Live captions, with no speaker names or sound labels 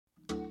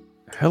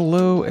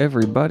Hello,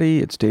 everybody.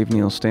 It's Dave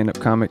Neal, stand-up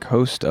comic,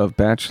 host of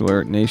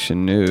Bachelor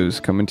Nation News,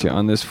 coming to you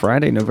on this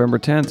Friday, November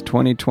 10th,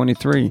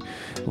 2023.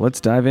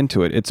 Let's dive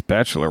into it. It's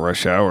Bachelor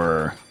Rush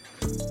Hour.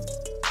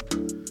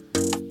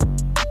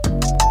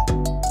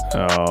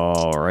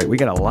 All right, we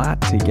got a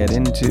lot to get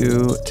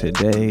into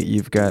today.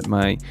 You've got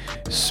my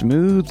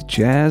smooth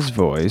jazz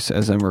voice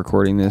as I'm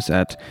recording this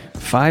at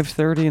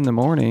 5:30 in the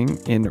morning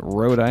in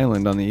Rhode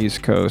Island on the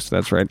East Coast.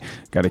 That's right.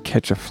 Got to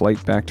catch a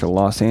flight back to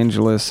Los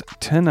Angeles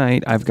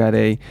tonight. I've got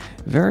a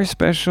very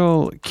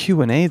special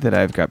Q&A that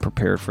I've got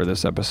prepared for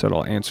this episode.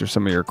 I'll answer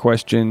some of your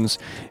questions.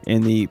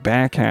 In the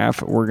back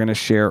half, we're going to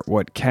share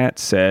what Kat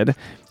said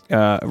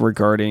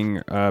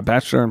regarding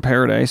Bachelor in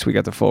Paradise. We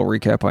got the full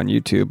recap on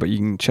YouTube, but you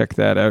can check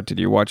that out.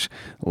 Did you watch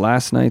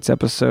last night's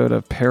episode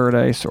of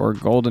Paradise or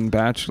Golden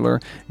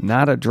Bachelor?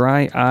 Not a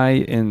dry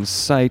eye in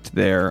sight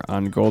there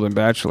on Golden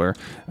Bachelor.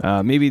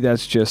 Maybe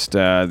that's just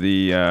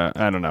the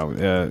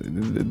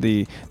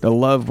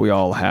love we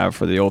all have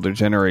for the older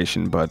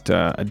generation, but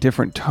a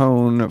different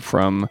tone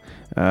from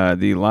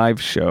the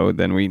live show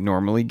than we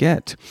normally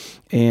get.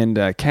 And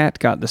Kat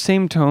got the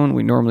same tone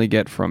we normally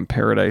get from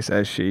Paradise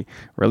as she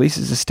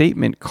releases a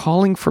statement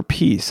calling for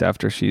peace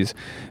after she's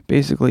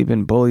basically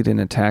been bullied and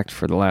attacked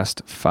for the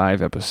last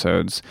 5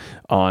 episodes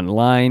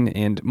online.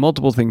 And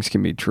multiple things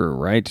can be true,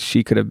 right?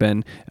 She could have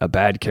been a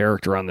bad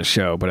character on the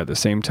show, but at the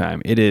same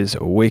time, it is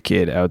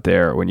wicked out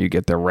there when you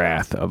get the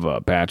wrath of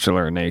a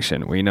Bachelor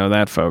Nation. We know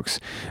that,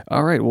 folks.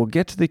 All right, we'll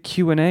get to the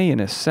Q&A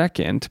in a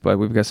second, but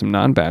we've got some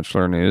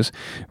non-Bachelor news.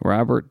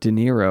 Robert De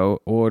Niro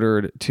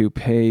ordered to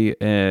pay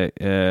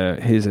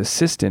his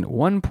assistant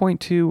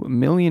 $1.2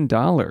 million,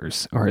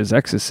 or his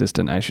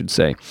ex-assistant, I should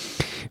say.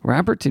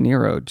 Robert De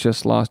Niro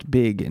just lost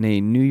big in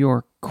a New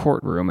York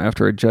courtroom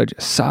after a judge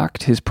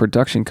socked his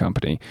production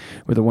company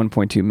with a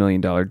 $1.2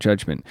 million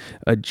judgment.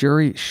 A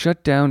jury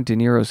shut down De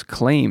Niro's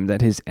claim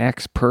that his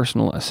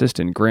ex-personal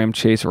assistant, Graham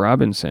Chase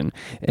Robinson,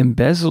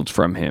 embezzled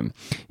from him.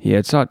 He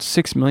had sought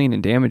 $6 million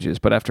in damages,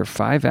 but after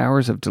 5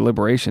 hours of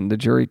deliberation, the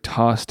jury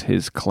tossed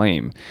his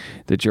claim.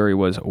 The jury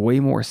was way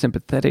more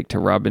sympathetic to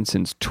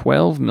Robinson's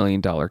 $12 million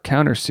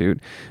countersuit,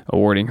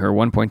 awarding her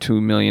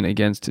 $1.2 million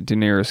against De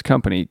Niro's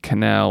company,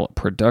 Canal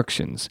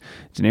Productions.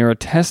 De Niro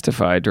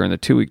testified during the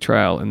 2-week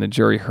trial, and the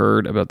jury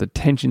heard about the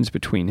tensions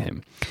between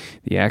him.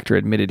 The actor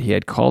admitted he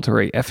had called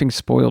her a effing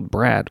spoiled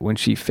brat when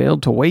she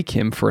failed to wake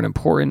him for an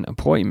important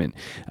appointment.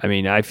 I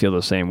mean, I feel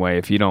the same way.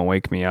 If you don't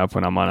wake me up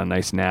when I'm on a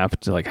nice nap,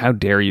 it's like, how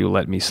dare you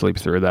let me sleep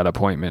through that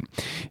appointment?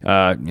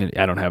 I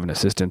don't have an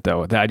assistant,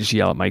 though. I just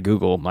yell at my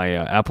Google, my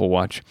Apple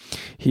Watch.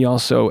 He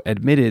also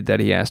admitted that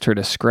he asked her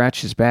to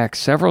scratch his back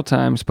several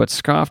times, but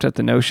scoffed at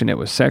the notion it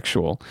was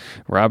sexual.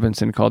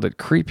 Robinson called it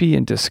creepy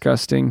and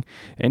disgusting.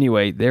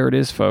 Anyway, there it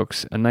is,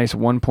 folks. A nice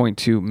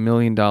 $1.2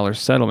 million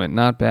settlement.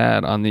 Not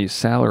bad on the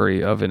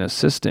salary of an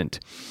assistant.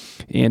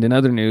 And in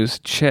other news,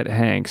 Chet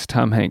Hanks,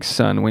 Tom Hanks'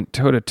 son, went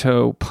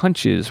toe-to-toe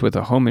punches with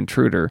a home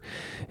intruder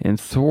and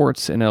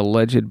thwarts an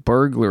alleged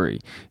burglary.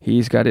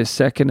 He's got his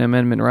Second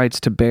Amendment rights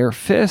to bear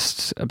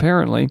fists,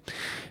 apparently.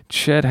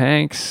 Chet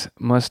Hanks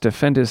must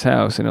defend his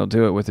house, and he'll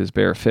do it with his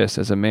bare fists,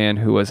 as a man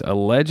who was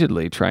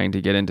allegedly trying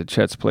to get into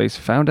Chet's place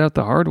found out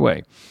the hard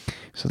way.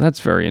 So that's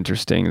very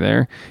interesting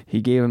there.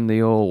 He gave him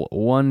the old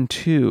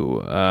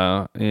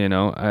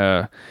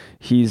 1-2.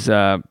 He's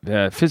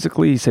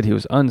physically, he said he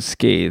was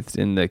unscathed,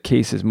 and the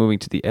case is moving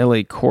to the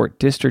L.A. Court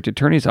District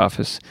Attorney's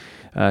Office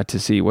to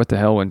see what the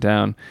hell went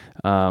down.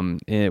 I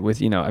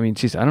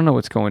don't know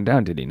what's going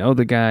down. Did he know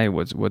the guy?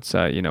 Was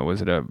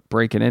it a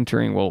break and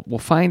entering? Well, we'll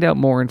find out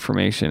more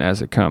information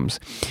as it comes.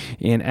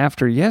 And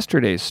after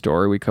yesterday's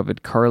story, we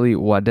covered Carly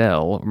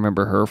Waddell.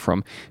 Remember her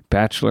from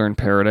Bachelor in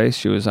Paradise?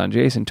 She was on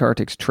Jason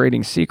Tartick's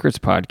Trading Secrets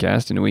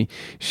podcast, and we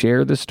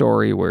shared the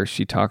story where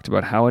she talked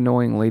about how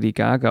annoying Lady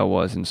Gaga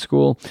was in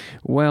school.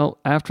 Well,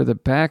 after the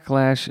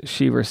backlash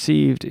she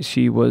received,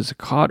 she was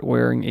caught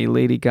wearing a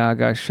Lady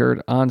Gaga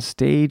shirt on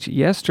stage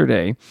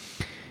yesterday.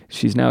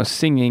 She's now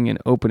singing and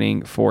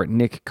opening for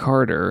Nick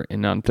Carter,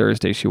 and on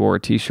Thursday she wore a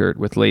t-shirt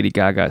with Lady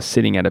Gaga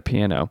sitting at a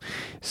piano.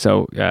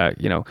 So,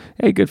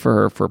 hey, good for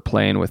her for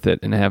playing with it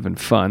and having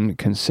fun,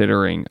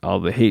 considering all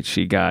the hate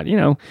she got.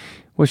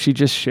 Was she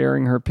just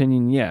sharing her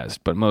opinion? Yes,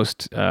 but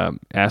most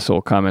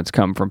asshole comments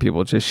come from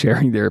people just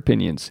sharing their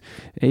opinions.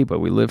 Hey, but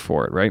we live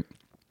for it, right?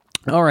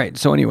 All right.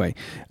 So anyway,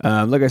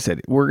 like I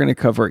said, we're going to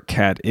cover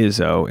Kat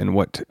Izzo and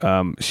what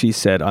she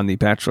said on the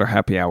Bachelor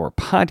Happy Hour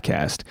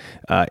podcast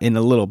in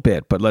a little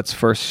bit. But let's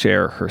first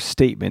share her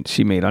statement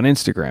she made on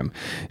Instagram.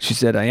 She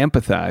said, "I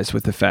empathize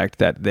with the fact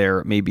that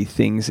there may be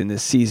things in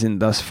this season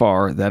thus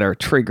far that are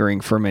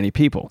triggering for many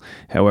people.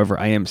 However,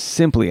 I am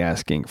simply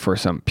asking for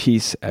some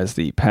peace, as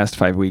the past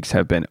 5 weeks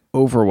have been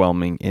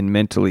overwhelming and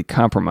mentally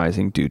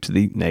compromising due to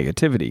the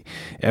negativity.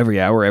 Every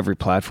hour, every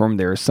platform,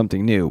 there is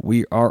something new.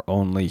 We are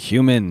only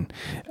human."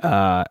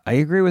 I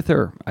agree with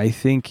her. I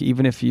think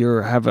even if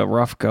you have a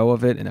rough go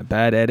of it and a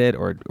bad edit,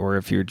 or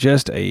if you're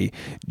just a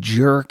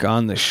jerk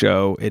on the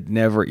show, it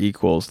never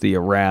equals the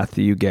wrath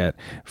you get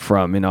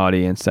from an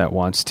audience that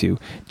wants to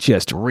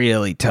just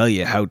really tell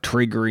you how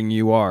triggering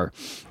you are.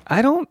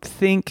 I don't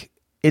think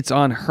it's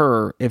on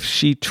her if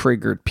she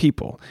triggered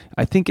people.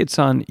 I think it's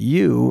on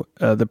you,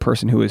 the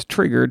person who is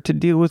triggered, to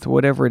deal with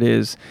whatever it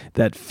is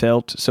that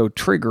felt so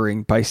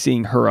triggering by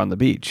seeing her on the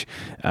beach.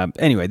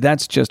 Anyway,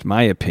 that's just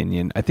my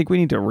opinion. I think we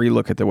need to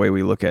relook at the way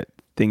we look at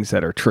things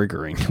that are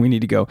triggering. We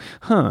need to go,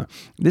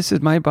 this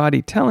is my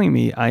body telling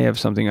me I have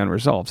something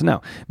unresolved.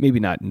 Now,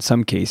 maybe not in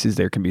some cases.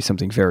 There can be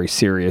something very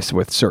serious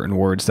with certain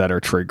words that are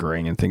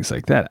triggering and things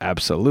like that.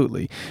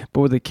 Absolutely.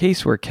 But with a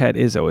case where Kat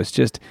Izzo is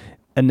just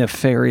a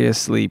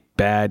nefariously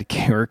bad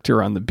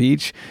character on the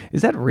beach,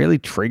 is that really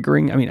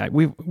triggering? I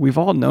mean, we've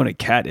all known a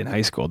cat in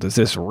high school. Does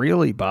this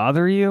really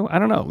bother you? I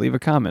don't know. Leave a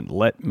comment.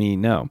 Let me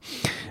know.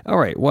 All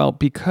right. Well,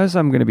 because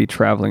I'm going to be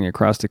traveling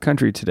across the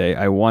country today,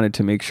 I wanted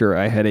to make sure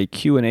I had a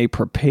Q&A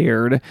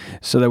prepared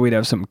so that we'd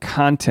have some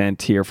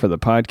content here for the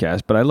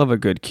podcast. But I love a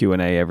good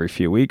Q&A every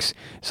few weeks.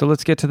 So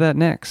let's get to that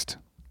next.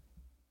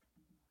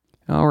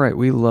 All right,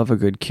 we love a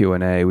good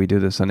Q&A. We do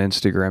this on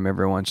Instagram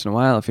every once in a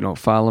while. If you don't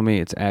follow me,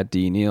 it's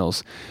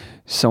 @DNeils.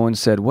 Someone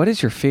said, what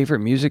is your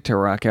favorite music to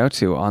rock out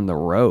to on the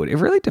road? It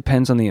really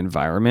depends on the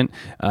environment.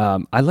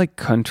 I like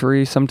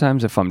country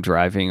sometimes if I'm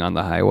driving on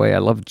the highway.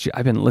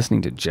 I've been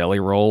listening to Jelly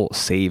Roll,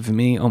 Save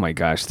Me. Oh my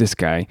gosh, this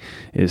guy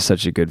is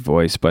such a good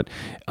voice. But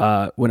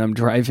when I'm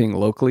driving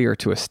locally or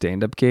to a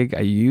stand-up gig,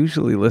 I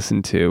usually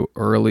listen to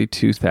early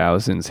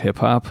 2000s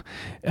hip-hop.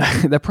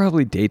 That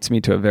probably dates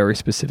me to a very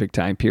specific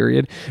time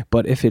period.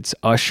 But if it's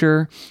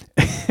Usher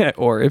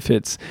or if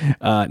it's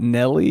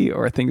Nelly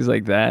or things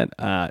like that,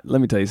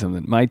 let me tell you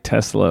something. My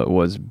Tesla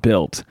was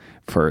built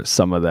for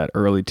some of that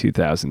early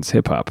 2000s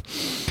hip hop.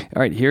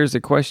 All right, here's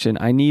a question.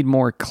 I need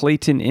more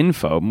Clayton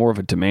info, more of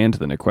a demand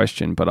than a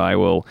question, but I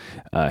will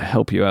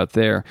help you out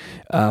there.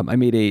 I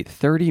made a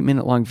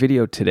 30-minute long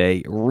video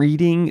today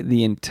reading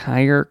the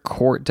entire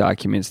court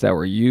documents that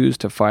were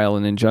used to file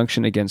an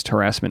injunction against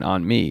harassment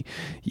on me.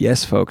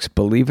 Yes, folks,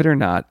 believe it or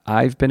not,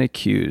 I've been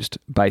accused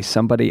by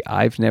somebody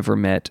I've never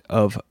met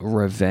of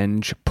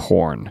revenge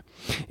porn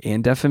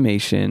and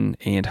defamation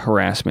and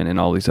harassment and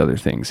all these other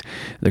things.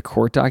 The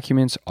court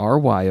documents are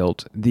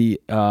wild. The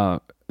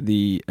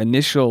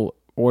initial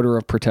order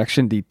of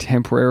protection, the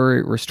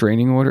temporary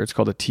restraining order, it's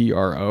called a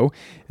TRO,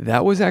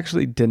 that was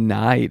actually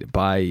denied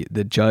by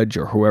the judge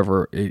or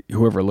whoever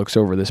looks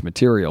over this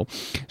material.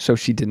 So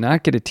she did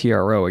not get a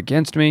TRO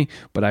against me,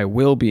 but I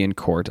will be in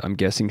court. I'm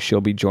guessing she'll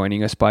be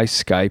joining us by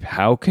Skype.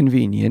 How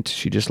convenient.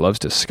 She just loves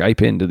to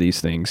Skype into these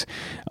things.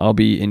 I'll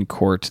be in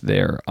court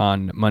there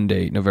on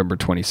Monday, November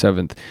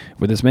 27th,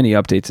 with as many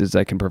updates as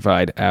I can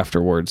provide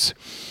afterwards.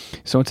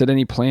 Someone said,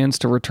 any plans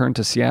to return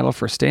to Seattle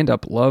for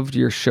stand-up? Loved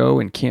your show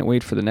and can't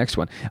wait for the next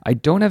one. I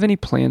don't have any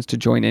plans to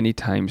join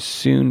anytime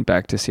soon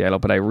back to Seattle,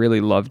 but I really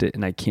loved it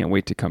and I can't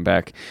wait to come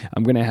back.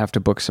 I'm going to have to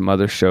book some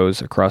other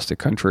shows across the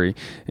country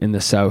in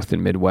the South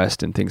and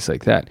Midwest and things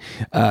like that.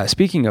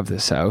 Speaking of the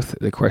South,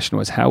 the question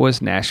was, how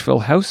was Nashville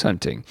house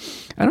hunting?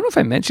 I don't know if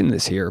I mentioned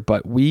this here,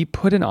 but we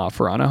put an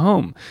offer on a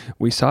home.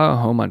 We saw a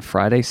home on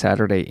Friday,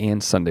 Saturday,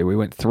 and Sunday. We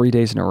went 3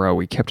 days in a row.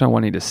 We kept on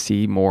wanting to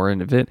see more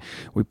of it.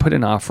 We put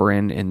an offer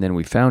in, and then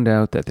we found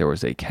out that there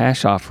was a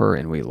cash offer,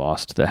 and we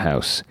lost the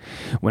house.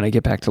 When I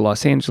get back to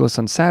Los Angeles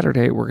on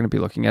Saturday, we're going to be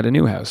looking at a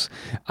new house.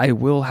 I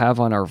will have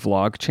on our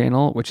vlog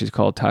channel, which is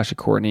called Tasha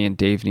Courtney and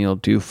Dave Neal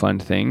Do Fun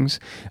Things,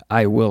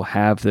 I will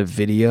have the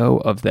video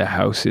of the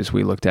houses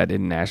we looked at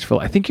in Nashville.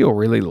 I think you'll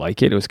really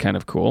like it. It was kind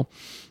of cool.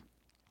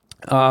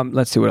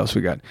 Let's see what else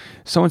we got.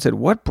 Someone said,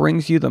 what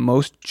brings you the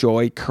most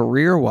joy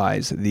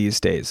career-wise these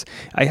days?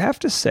 I have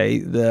to say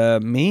the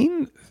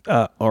main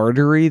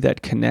artery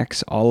that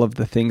connects all of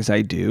the things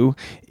I do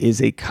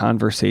is a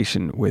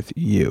conversation with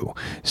you.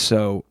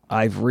 So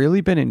I've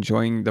really been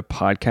enjoying the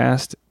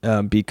podcast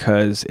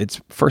because it's,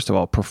 first of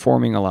all,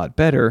 performing a lot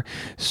better.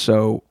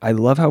 So I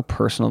love how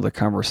personal the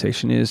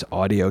conversation is,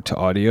 audio to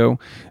audio.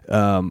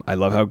 I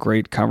love how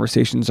great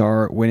conversations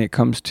are when it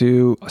comes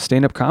to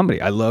stand-up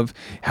comedy. I love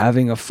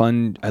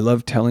I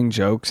love telling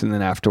jokes, and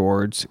then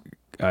afterwards,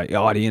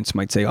 audience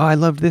might say, oh, I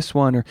love this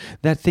one, or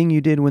that thing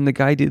you did when the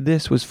guy did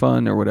this was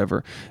fun, or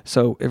whatever.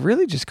 So it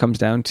really just comes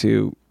down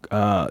to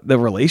the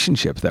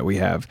relationship that we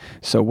have.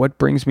 So what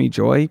brings me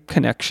joy?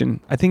 Connection.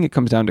 I think it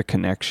comes down to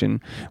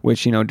connection,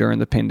 which, during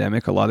the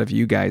pandemic, a lot of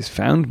you guys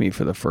found me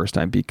for the first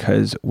time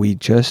because we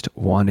just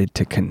wanted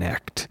to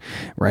connect,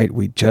 right?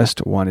 We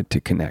just wanted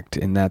to connect.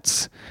 And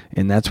that's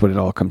what it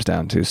all comes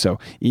down to. So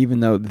even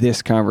though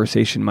this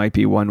conversation might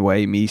be one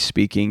way, me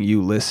speaking,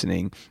 you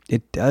listening,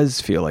 it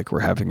does feel like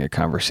we're having a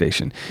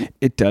conversation.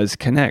 It does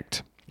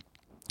connect.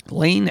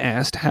 Lane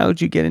asked,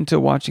 how'd you get into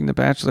watching the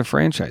Bachelor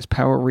franchise?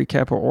 Power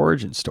recap or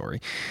origin story?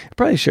 I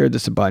probably shared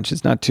this a bunch.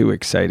 It's not too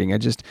exciting.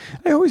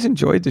 I always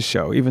enjoyed the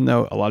show, even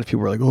though a lot of people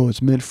were like, oh,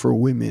 it's meant for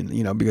women,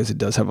 because it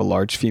does have a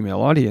large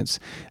female audience.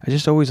 I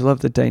just always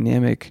loved the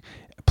dynamic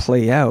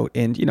play out.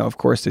 And, of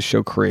course, the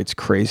show creates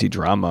crazy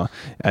drama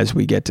as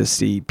we get to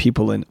see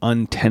people in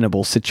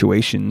untenable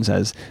situations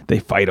as they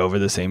fight over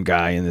the same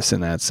guy and this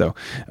and that. So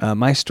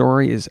my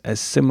story is as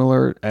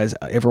similar as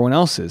everyone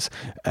else's.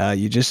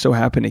 You just so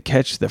happen to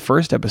catch the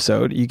first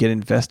episode, you get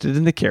invested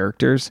in the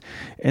characters,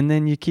 and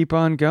then you keep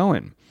on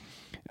going.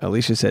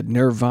 Alicia said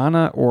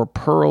Nirvana or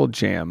Pearl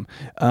Jam.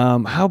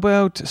 How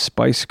about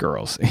Spice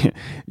Girls? My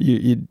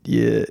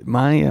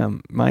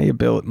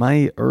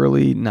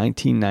early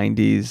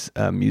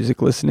 1990s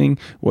music listening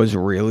was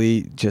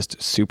really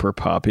just super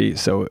poppy.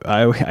 So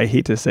I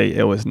hate to say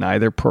it was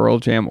neither Pearl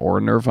Jam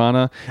or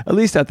Nirvana, at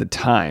least at the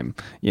time.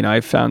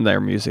 I found their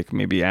music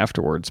maybe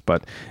afterwards,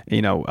 but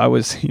I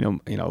was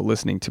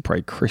listening to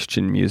probably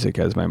Christian music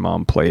as my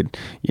mom played,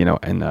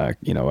 and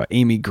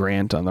Amy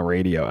Grant on the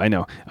radio.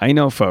 I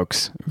know,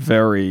 folks.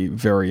 Very,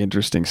 very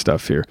interesting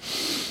stuff here.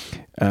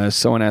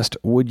 Someone asked,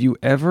 would you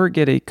ever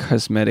get a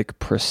cosmetic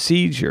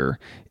procedure?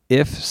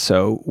 If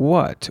so,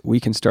 what? We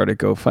can start a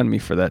GoFundMe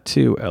for that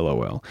too,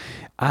 LOL.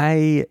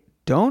 I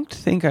don't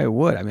think I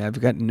would. I mean, I've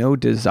got no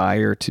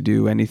desire to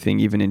do anything,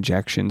 even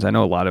injections. I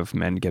know a lot of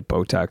men get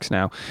Botox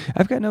now.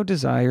 I've got no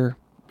desire.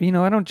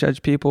 I don't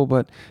judge people,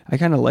 but I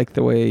kind of like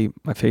the way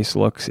my face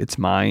looks. It's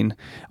mine.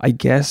 I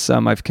guess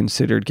I've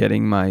considered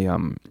getting my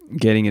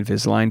getting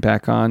Invisalign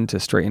back on to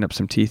straighten up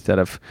some teeth that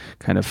have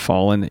kind of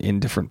fallen in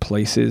different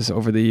places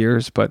over the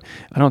years, but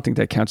I don't think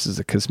that counts as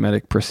a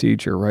cosmetic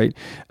procedure, right?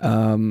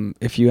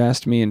 If you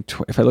asked me,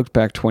 if I looked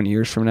back 20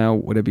 years from now,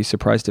 would I be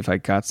surprised if I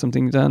got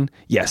something done?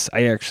 Yes,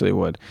 I actually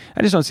would.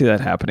 I just don't see that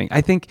happening.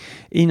 I think,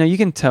 you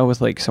can tell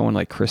with like someone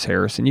like Chris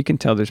Harrison, you can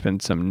tell there's been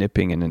some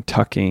nipping and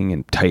tucking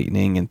and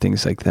tightening and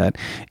things like that.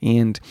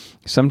 And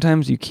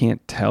sometimes you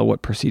can't tell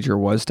what procedure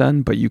was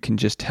done, but you can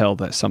just tell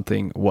that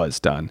something was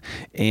done.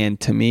 And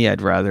to me,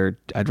 I'd rather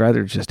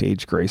just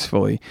age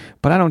gracefully,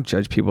 but I don't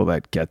judge people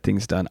that get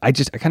things done. I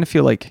kind of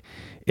feel like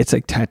it's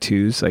like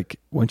tattoos. Like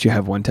once you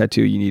have one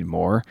tattoo, you need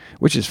more,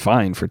 which is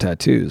fine for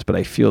tattoos. But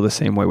I feel the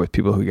same way with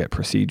people who get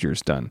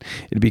procedures done.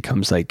 It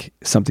becomes like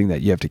something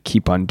that you have to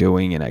keep on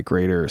doing and at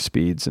greater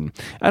speeds. And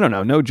I don't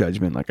know, no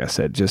judgment. Like I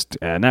said, just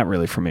not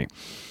really for me.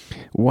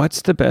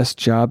 What's the best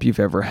job you've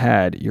ever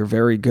had? You're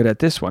very good at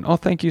this one. Oh,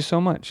 thank you so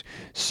much.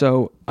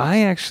 So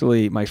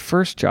my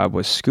first job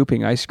was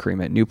scooping ice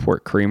cream at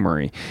Newport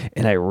Creamery,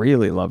 and I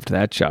really loved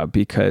that job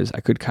because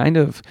I could kind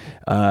of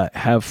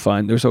have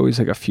fun. There's always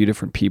like a few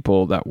different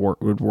people that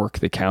would work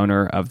the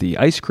counter of the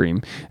ice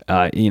cream,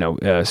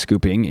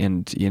 scooping,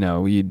 and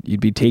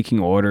you'd be taking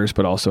orders,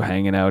 but also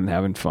hanging out and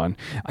having fun.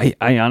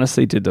 I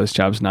honestly did those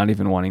jobs not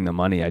even wanting the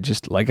money. I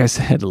just, like I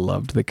said,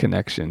 loved the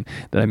connection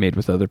that I made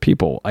with other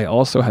people. I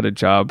also had a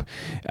job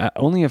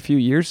only a few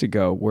years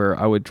ago where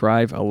I would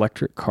drive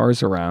electric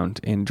cars around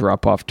and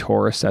drop off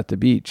tourists at the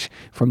beach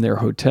from their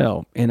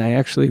hotel. And I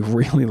actually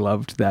really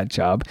loved that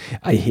job.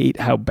 I hate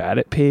how bad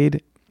it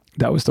paid.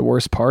 That was the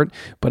worst part.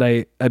 But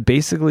I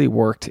basically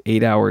worked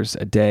 8 hours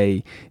a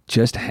day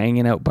just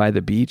hanging out by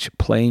the beach,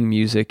 playing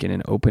music in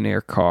an open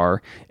air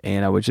car.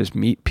 And I would just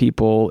meet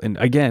people and,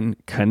 again,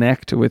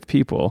 connect with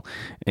people.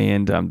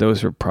 And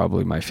those are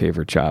probably my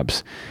favorite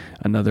jobs.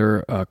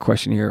 Another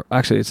question here.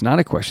 Actually, it's not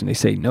a question. They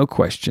say no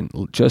question.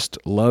 Just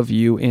love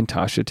you and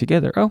Tasha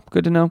together. Oh,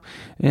 good to know.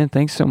 And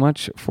thanks so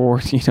much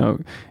for,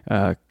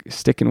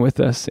 sticking with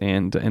us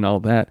and all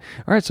that.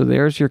 All right, so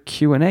there's your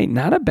Q&A.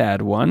 Not a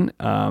bad one.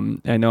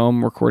 I know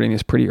I'm recording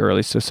this pretty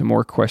early, so some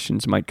more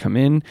questions might come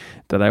in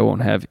that I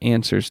won't have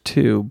answers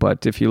to.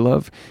 But if you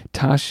love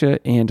Tasha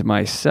and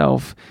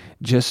myself,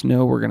 just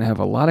know we're going to have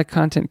a lot of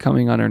content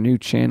coming on our new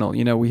channel.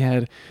 We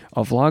had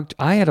a vlog.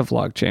 I had a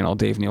vlog channel,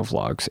 Dave Neal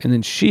Vlogs, and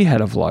then she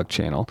had a vlog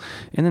channel.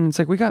 And then it's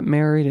like we got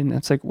married, and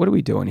it's like, what are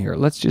we doing here?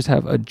 Let's just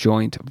have a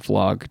joint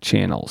vlog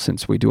channel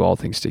since we do all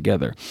things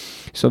together.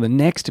 So the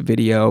next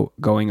video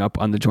going up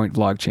on the joint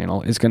vlog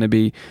channel is going to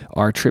be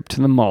our trip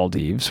to the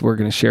Maldives. We're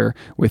going to share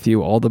with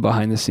you all the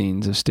behind the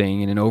scenes of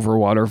staying in an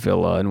overwater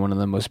villa in one of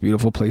the most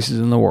beautiful places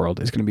in the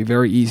world. It's going to be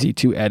very easy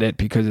to edit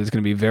because it's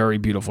going to be very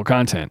beautiful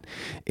content.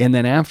 And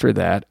then after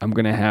that, I'm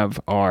going to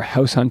have our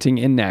house hunting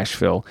in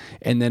Nashville,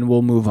 and then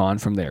we'll move on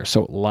from there.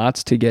 So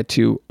lots to get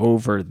to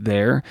over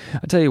there.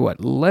 I'll tell you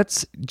what,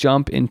 let's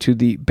jump into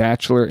the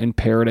Bachelor in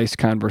Paradise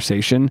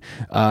conversation.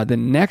 The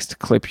next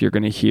clip you're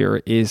going to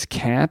hear is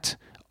Kat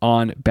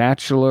on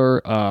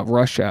Bachelor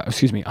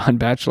on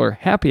Bachelor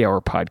Happy Hour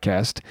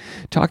podcast,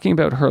 talking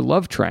about her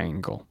love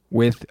triangle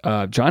with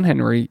John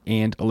Henry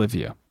and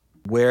Olivia.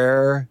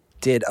 Where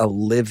did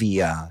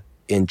Olivia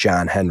and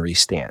John Henry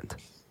stand?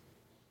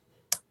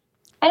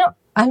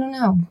 I don't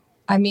know.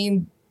 I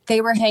mean,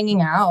 they were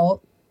hanging out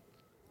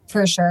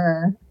for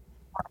sure.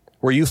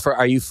 Were you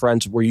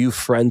friends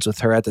with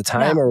her at the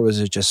time, or was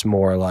it just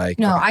more like?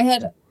 No,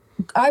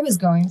 I was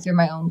going through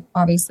my own,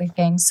 obviously,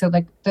 things. So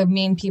like the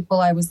main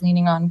people I was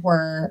leaning on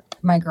were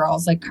my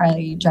girls, like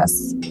Kylie,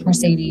 Jess,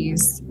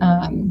 Mercedes,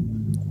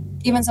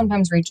 even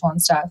sometimes Rachel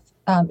and stuff.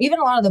 Even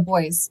a lot of the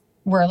boys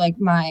were like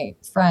my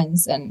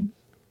friends, and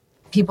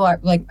people are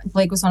like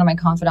Blake was one of my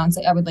confidants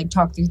that I would like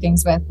talk through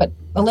things with. But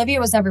Olivia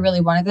was never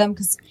really one of them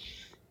because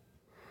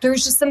there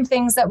was just some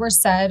things that were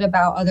said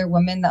about other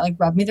women that like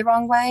rubbed me the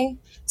wrong way.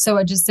 So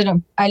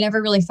I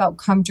never really felt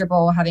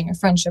comfortable having a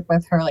friendship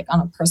with her, like on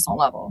a personal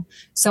level.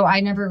 So I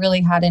never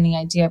really had any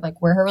idea of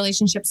like where her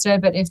relationship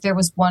stood. But if there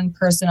was one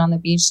person on the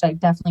beach that I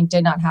definitely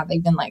did not have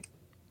even like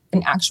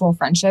an actual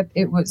friendship,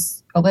 it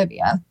was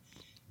Olivia.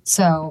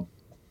 So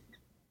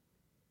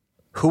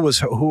Who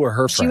were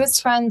her friends? She was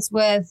friends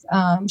with,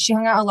 she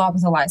hung out a lot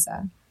with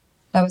Eliza.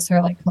 That was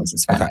her like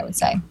closest friend, I would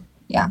say.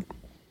 Yeah.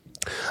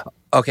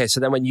 Okay, so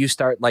then when you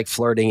start like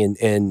flirting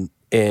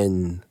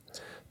and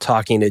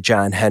talking to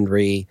John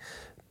Henry,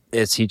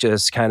 is he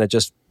just kind of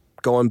just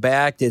going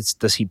back?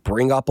 Does he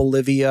bring up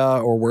Olivia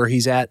or where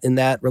he's at in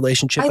that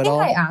relationship at all?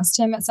 I think I asked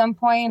him at some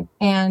point,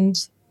 and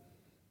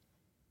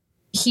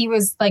he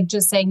was like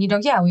just saying,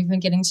 yeah, we've been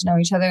getting to know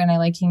each other and I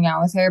like hanging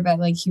out with her, but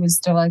like he was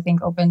still, I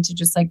think, open to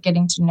just like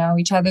getting to know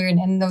each other. And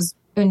in those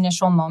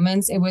initial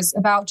moments, it was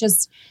about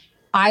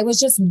I was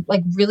just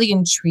like really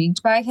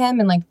intrigued by him,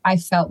 and like I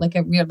felt like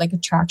a weird like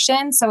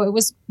attraction. So it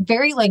was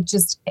very like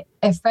just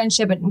a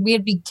friendship, and we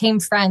had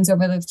became friends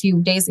over the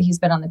few days that he's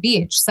been on the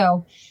beach.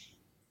 So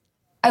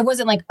I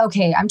wasn't like,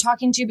 okay, I'm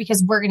talking to you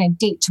because we're going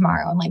to date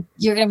tomorrow and like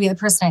you're going to be the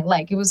person I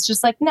like. It was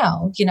just like,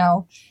 no,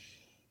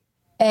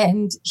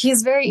 and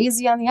he's very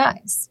easy on the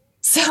eyes.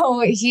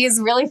 So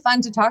he's really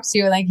fun to talk to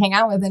and like hang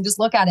out with and just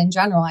look at in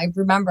general. I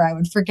remember I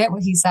would forget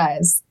what he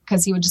says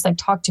because he would just like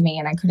talk to me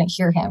and I couldn't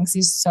hear him because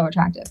he's so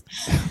attractive.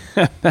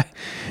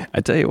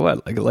 I tell you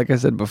what, like I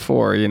said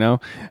before,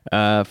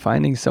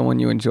 finding someone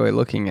you enjoy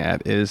looking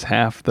at is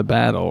half the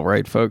battle,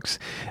 right, folks?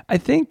 I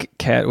think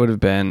Kat would have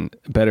been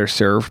better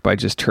served by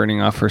just turning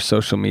off her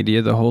social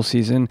media the whole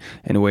season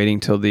and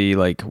waiting till the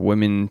like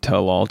women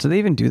tell all. Do they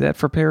even do that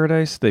for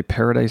Paradise? They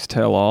Paradise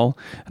tell all?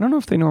 I don't know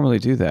if they normally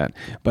do that,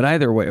 but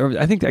either way, or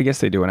I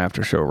guess they do an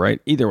after show,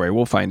 right? Either way,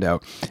 we'll find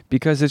out,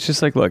 because it's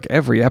just like, look,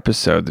 every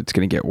episode that's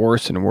going to get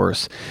worse and worse.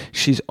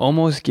 She's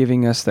almost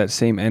giving us that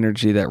same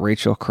energy that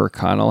Rachel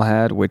Kirkconnell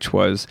had, which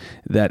was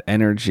that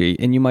energy.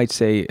 And you might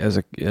say, as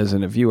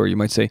a viewer, you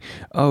might say,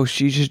 oh,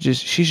 she should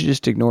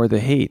just ignore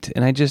the hate.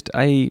 And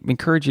I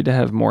encourage you to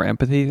have more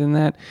empathy than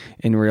that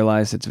and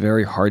realize it's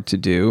very hard to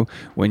do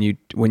when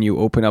you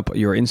open up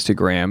your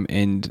Instagram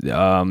and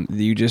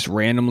you just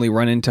randomly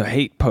run into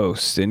hate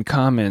posts and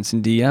comments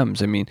and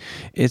DMs. I mean,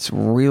 it's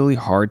really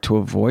hard to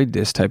avoid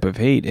this type of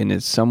hate, and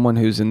it's someone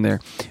who's in their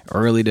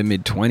early to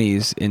mid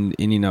 20s and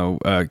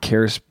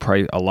cares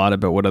probably a lot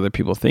about what other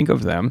people think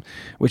of them,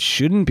 which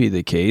shouldn't be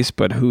the case,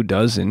 but who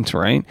doesn't,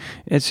 right?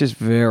 It's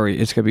just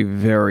it's going to be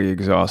very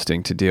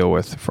exhausting to deal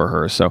with for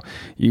her. So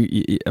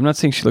I'm not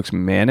saying she looks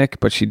manic,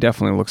 but she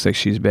definitely looks like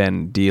she's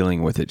been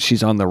dealing with it.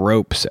 She's on the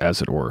ropes,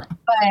 as it were.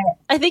 But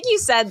I think you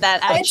said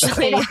that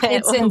actually.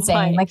 It's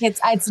insane. Like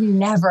it's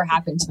never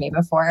happened to me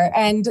before.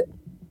 And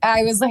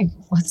I was like,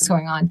 what's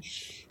going on?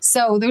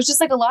 So there was just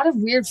like a lot of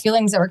weird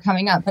feelings that were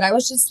coming up, but I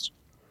was just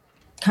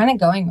kind of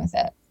going with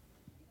it.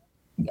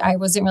 I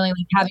wasn't really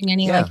like having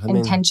any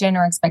intention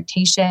or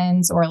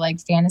expectations or like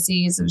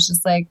fantasies. It was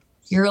just like,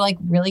 you're like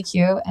really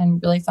cute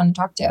and really fun to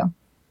talk to.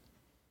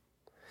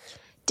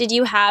 Did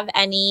you have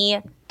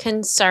any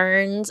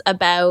concerns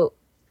about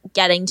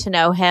getting to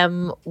know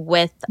him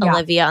with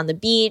Olivia on the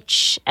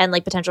beach and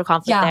like potential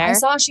conflict there? I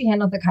saw she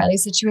handled the Kylie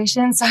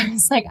situation. So I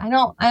was like,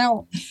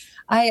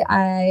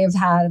 I've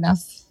had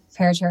enough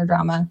fair share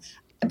drama.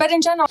 But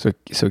in general...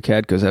 So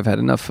Kat goes, I've had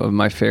enough of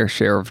my fair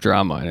share of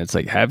drama. And it's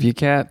like, have you,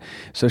 Kat?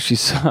 So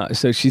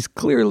she's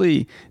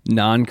clearly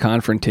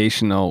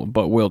non-confrontational,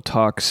 but will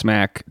talk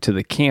smack to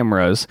the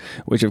cameras,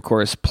 which of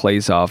course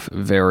plays off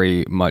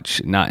very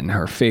much not in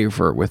her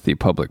favor with the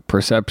public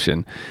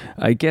perception.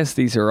 I guess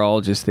these are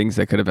all just things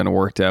that could have been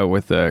worked out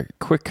with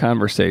quick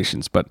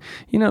conversations. But,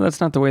 that's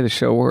not the way the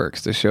show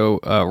works. The show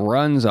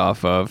runs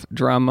off of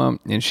drama,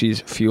 and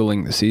she's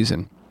fueling the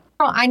season.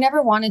 I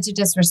never wanted to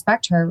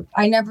disrespect her.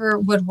 I never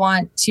would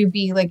want to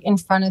be like in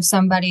front of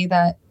somebody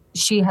that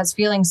she has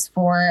feelings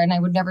for, and I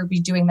would never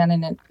be doing that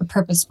in a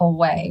purposeful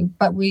way.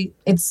 But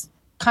it's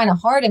kind of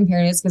hard in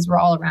Paradise because we're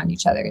all around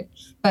each other.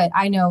 But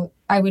I know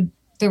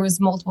there was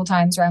multiple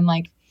times where I'm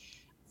like,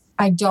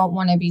 I don't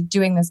want to be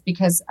doing this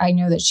because I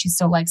know that she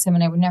still likes him,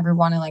 and I would never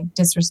want to like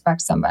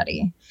disrespect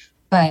somebody.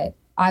 But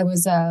I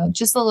was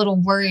just a little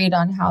worried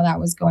on how that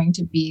was going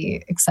to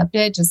be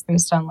accepted, just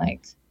based on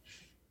like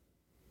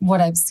what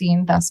I've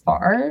seen thus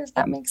far, if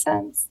that makes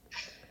sense.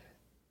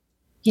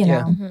 You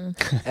know.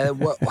 Mm-hmm.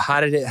 And how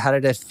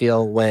did it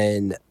feel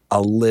when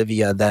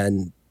Olivia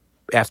then,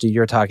 after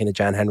you're talking to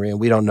John Henry,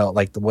 and we don't know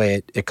like the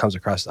way it comes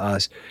across to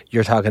us,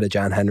 you're talking to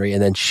John Henry,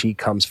 and then she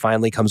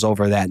finally comes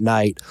over that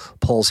night,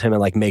 pulls him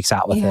and like makes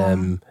out with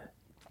him,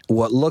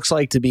 what looks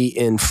like to be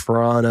in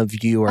front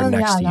of you or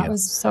next to you. That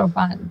was so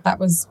fun. That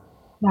was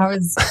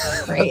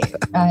great.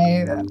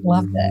 I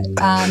loved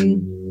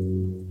it.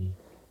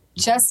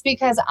 Just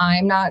because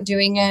I'm not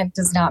doing it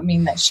does not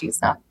mean that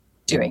she's not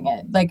doing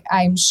it. Like,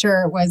 I'm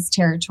sure it was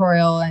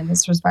territorial and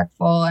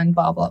disrespectful and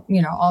blah, blah,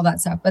 all that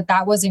stuff. But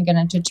that wasn't going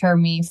to deter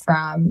me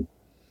from,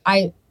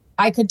 I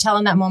could tell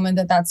in that moment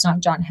that that's not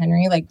John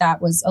Henry. Like, that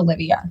was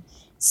Olivia.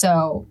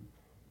 So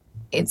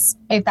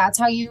if that's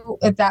how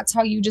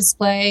you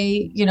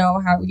display,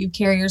 how you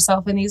carry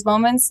yourself in these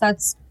moments,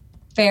 that's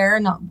fair.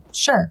 Not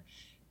sure.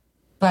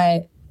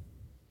 But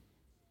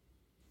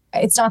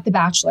it's not The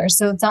Bachelor.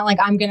 So it's not like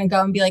I'm going to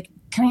go and be like,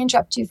 can I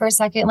interrupt you for a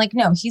second? Like,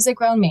 no, he's a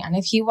grown man.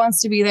 If he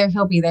wants to be there,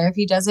 he'll be there. If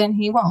he doesn't,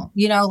 he won't.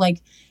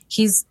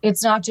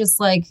 It's not just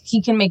like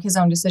he can make his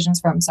own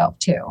decisions for himself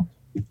too.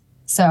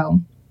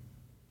 So,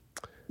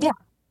 yeah.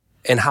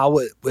 And how,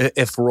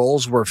 if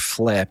roles were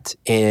flipped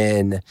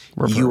and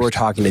you were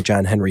talking to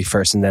John Henry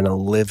first and then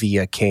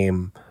Olivia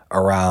came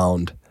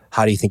around,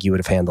 how do you think you would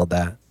have handled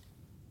that?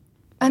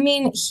 I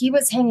mean, he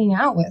was hanging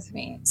out with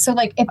me. So,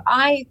 like, if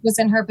I was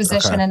in her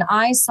position and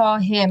I saw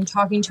him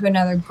talking to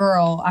another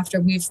girl after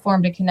we've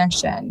formed a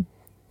connection,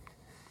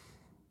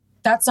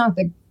 that's not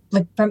the,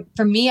 like,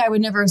 for me, I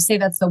would never say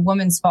that's the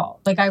woman's fault.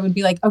 Like, I would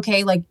be like,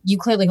 okay, like, you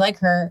clearly like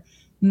her.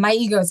 My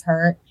ego's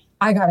hurt.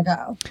 I gotta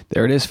go.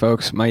 There it is,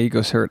 folks. My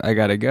ego's hurt. I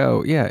gotta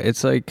go. Yeah,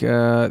 it's like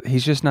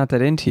he's just not that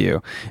into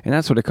you. And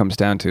that's what it comes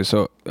down to.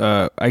 So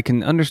I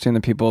can understand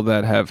the people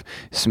that have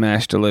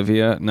smashed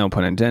Olivia, no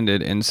pun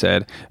intended, and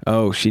said,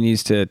 oh, she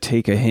needs to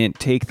take a hint,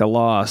 take the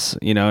loss.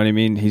 You know what I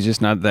mean? He's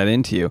just not that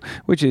into you,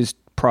 which is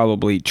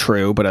probably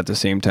true, but at the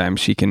same time,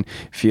 she can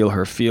feel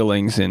her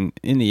feelings. And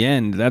in the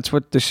end, that's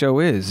what the show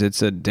is.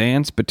 It's a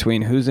dance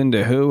between who's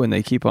into who, and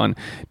they keep on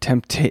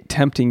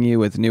tempting you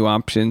with new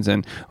options,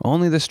 and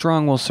only the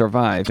strong will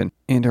survive.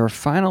 And our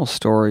final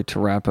story to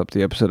wrap up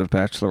the episode of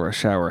Bachelor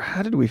Rush Hour,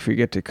 how did we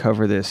forget to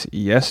cover this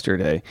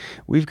yesterday?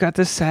 We've got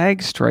the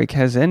SAG strike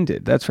has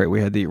ended. That's right.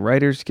 We had the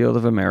Writers Guild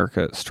of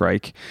America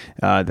strike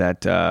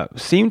that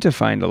seemed to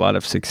find a lot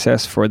of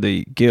success for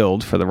the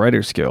guild, for the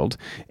Writers Guild.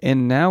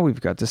 And now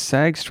we've got the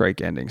SAG strike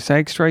ending.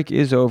 SAG strike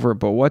is over,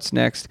 but what's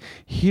next?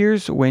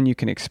 Here's when you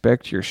can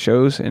expect your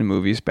shows and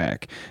movies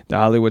back. The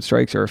Hollywood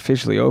strikes are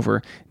officially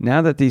over.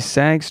 Now that the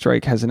SAG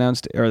strike has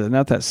announced, or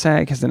now that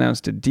SAG has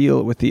announced a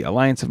deal with the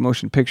Alliance of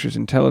Motion Pictures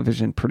and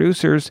Television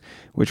Producers,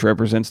 which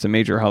represents the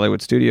major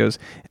Hollywood studios,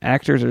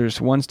 actors are just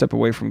one step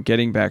away from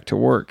getting back to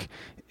work.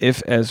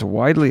 If, as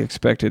widely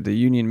expected, the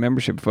union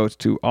membership votes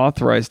to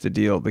authorize the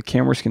deal, the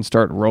cameras can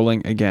start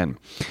rolling again.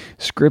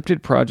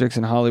 Scripted projects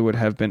in Hollywood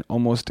have been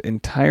almost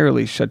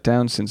entirely shut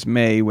down since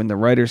May, when the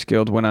Writers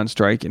Guild went on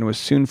strike, and was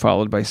soon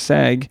followed by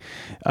SAG.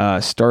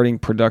 Starting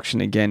production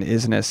again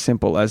isn't as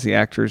simple as the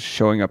actors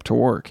showing up to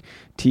work.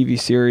 TV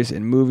series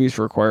and movies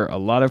require a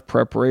lot of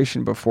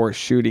preparation before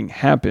shooting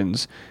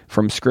happens,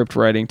 from script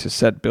writing to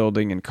set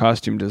building and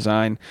costume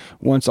design.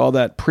 Once all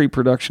that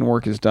pre-production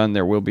work is done,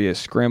 there will be a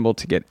scramble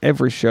to get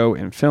every show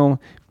and film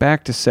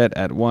back to set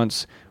at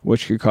once,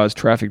 which could cause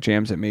traffic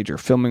jams at major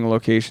filming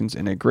locations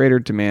and a greater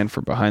demand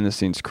for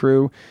behind-the-scenes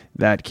crew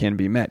that can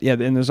be met. Yeah,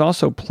 and there's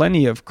also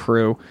plenty of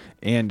crew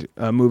and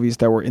movies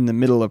that were in the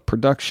middle of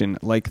production,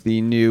 like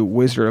the new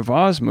Wizard of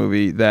Oz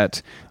movie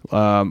that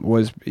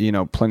was,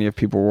 plenty of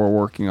people were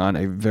working on,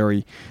 a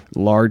very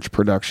large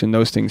production.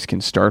 Those things can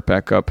start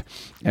back up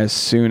as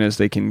soon as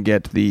they can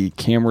get the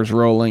cameras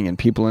rolling and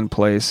people in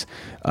place.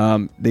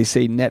 They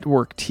say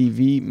network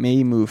TV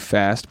may move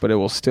fast, but it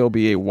will still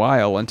be a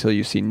while until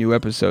you see new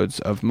episodes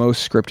of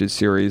most scripted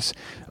series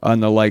on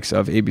the likes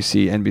of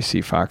ABC,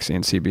 NBC, Fox,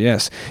 and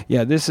CBS.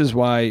 Yeah, this is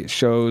why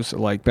shows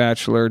like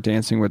Bachelor,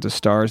 Dancing with the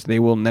Stars, they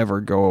will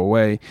never go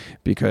away,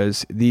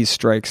 because these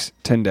strikes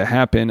tend to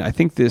happen. I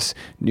think this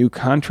new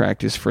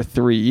contract is for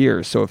 3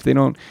 years, so if they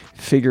don't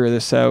figure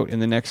this out in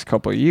the next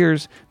couple of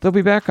years, they'll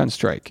be back on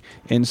strike.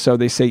 And so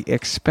they say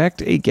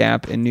expect a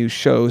gap in new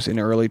shows in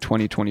early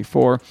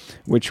 2024,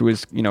 which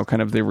was,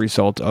 kind of the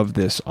result of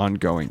this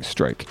ongoing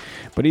strike.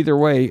 But either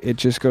way, it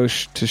just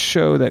goes to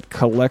show that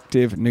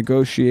collective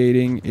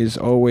negotiating is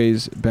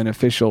always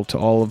beneficial to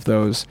all of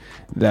those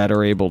that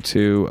are able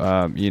to,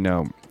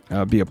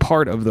 be a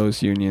part of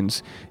those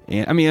unions.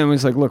 And I mean, it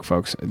was like, look,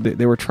 folks,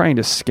 they were trying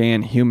to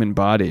scan human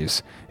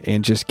bodies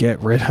and just get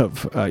rid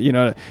of,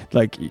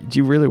 like, do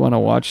you really want to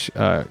watch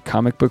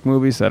comic book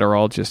movies that are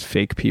all just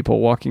fake people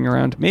walking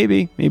around?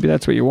 Maybe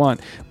that's what you want,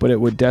 but it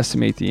would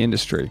decimate the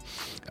industry.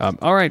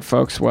 All right,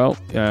 folks. Well,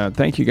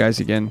 thank you guys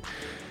again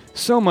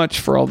so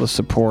much for all the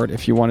support.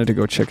 If you wanted to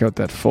go check out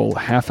that full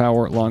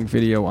half-hour long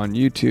video on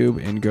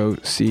YouTube and go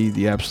see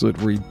the absolute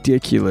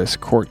ridiculous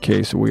court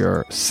case we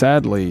are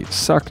sadly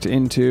sucked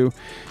into,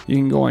 you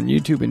can go on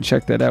YouTube and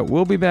check that out.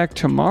 We'll be back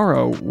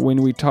tomorrow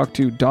when we talk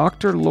to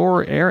Dr.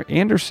 Laura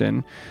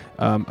Anderson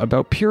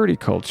about purity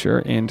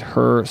culture and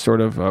her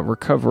sort of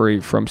recovery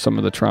from some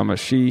of the trauma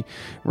she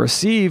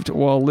received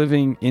while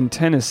living in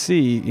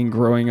Tennessee and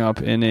growing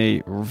up in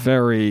a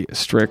very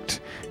strict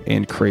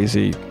and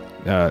crazy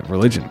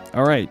religion.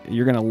 All right,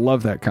 you're gonna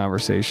love that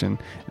conversation.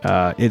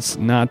 It's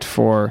not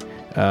for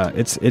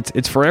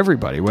it's for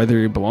everybody, whether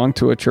you belong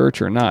to a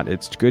church or not.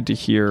 It's good to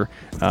hear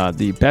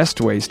the best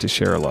ways to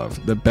share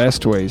love, the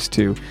best ways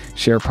to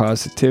share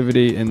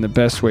positivity, and the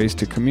best ways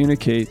to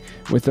communicate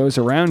with those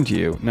around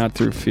you, not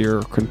through fear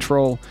or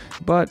control,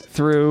 but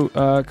through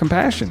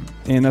compassion.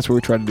 And that's what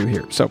we try to do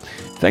here. So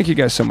thank you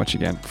guys so much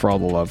again for all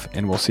the love,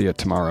 and we'll see you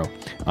tomorrow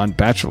on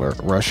Bachelor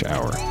Rush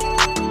Hour.